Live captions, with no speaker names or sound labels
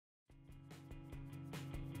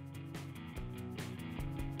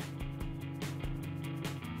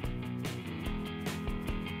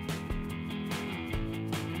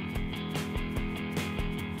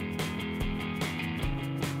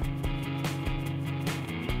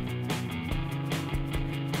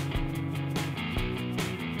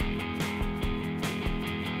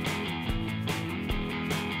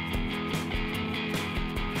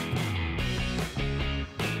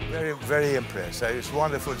very impressed. It's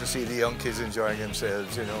wonderful to see the young kids enjoying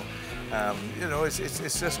themselves.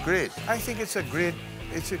 It's just great. I think it's a great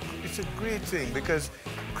thing because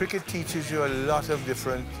cricket teaches you a lot of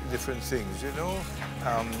different things.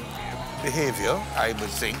 Behavior, I would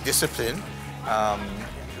think, discipline,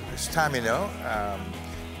 stamina,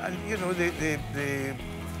 and the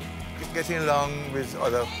getting along with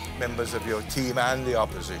other members of your team and the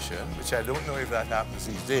opposition, which I don't know if that happens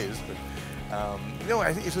these days, but I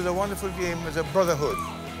think it was a wonderful game as a brotherhood,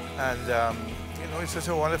 and it's such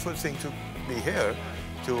a wonderful thing to be here,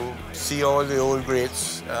 to see all the old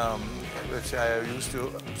greats, which I used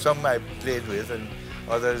to, some I played with and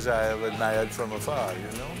others I have admired from afar,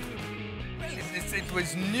 It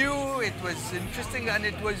was new, it was interesting, and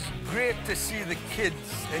it was great to see the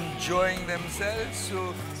kids enjoying themselves.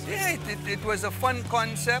 So, yeah, it was a fun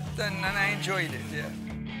concept, and I enjoyed it, yeah. I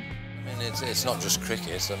mean, it's not just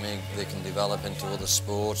cricket. I mean, they can develop into other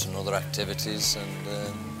sports and other activities, and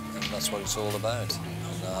that's what it's all about.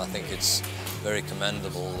 And I think it's very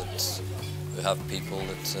commendable that we have people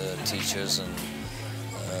that teachers and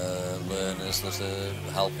learners that are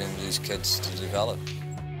helping these kids to develop.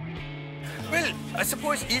 Well, I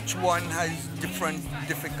suppose each one has different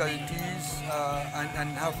difficulties and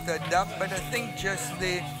have to adapt, but I think just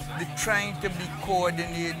the trying to be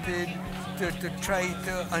coordinated, to try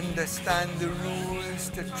to understand the rules,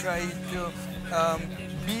 to try to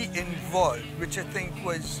be involved, which I think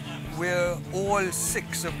was where all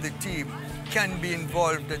 6 of the team can be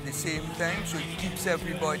involved at the same time, so it keeps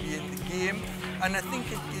everybody in the game, and I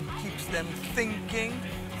think it keeps them thinking,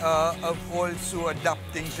 of also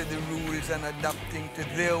adapting to the rules and adapting to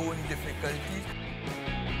their own difficulties.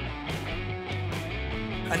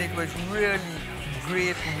 And it was really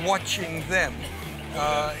great watching them,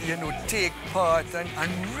 take part and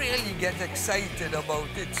really get excited about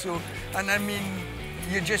it. So, and I mean,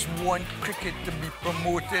 you just want cricket to be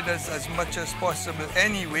promoted as much as possible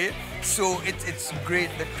anyway. So it's great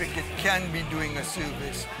that cricket can be doing a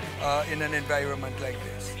service in an environment like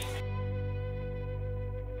this.